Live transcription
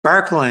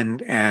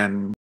Birkeland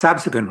and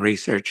subsequent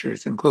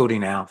researchers,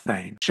 including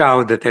Alfvén,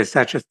 showed that there's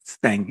such a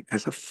thing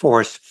as a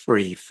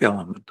force-free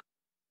filament.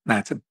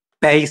 That's a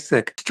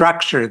basic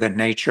structure that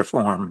nature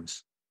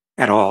forms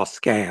at all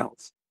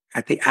scales.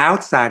 At the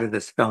outside of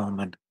this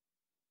filament,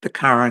 the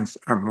currents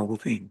are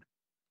moving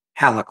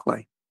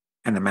helically,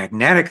 and the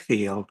magnetic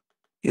field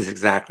is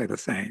exactly the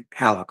same,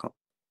 helical,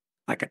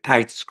 like a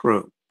tight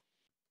screw.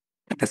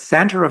 At the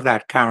center of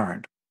that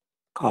current,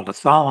 called a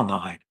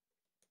solenoid,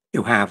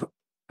 you have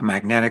a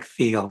magnetic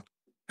field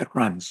that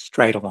runs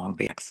straight along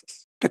the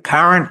axis. The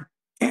current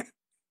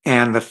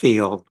and the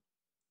field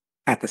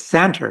at the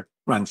center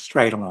run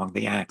straight along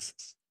the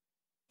axis.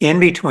 In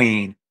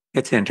between,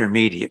 it's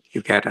intermediate.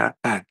 You get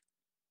a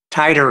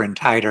tighter and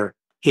tighter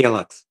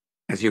helix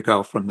as you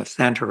go from the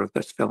center of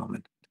this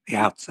filament to the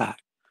outside.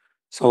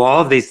 So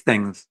all of these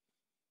things,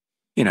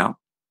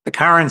 the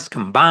currents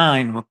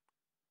combine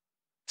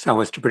so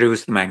as to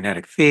produce the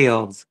magnetic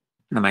fields,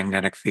 and the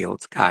magnetic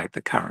fields guide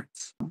the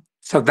currents.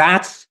 So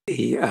that's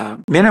the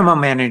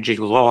minimum energy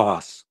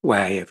loss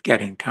way of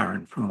getting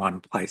current from one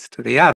place to the other.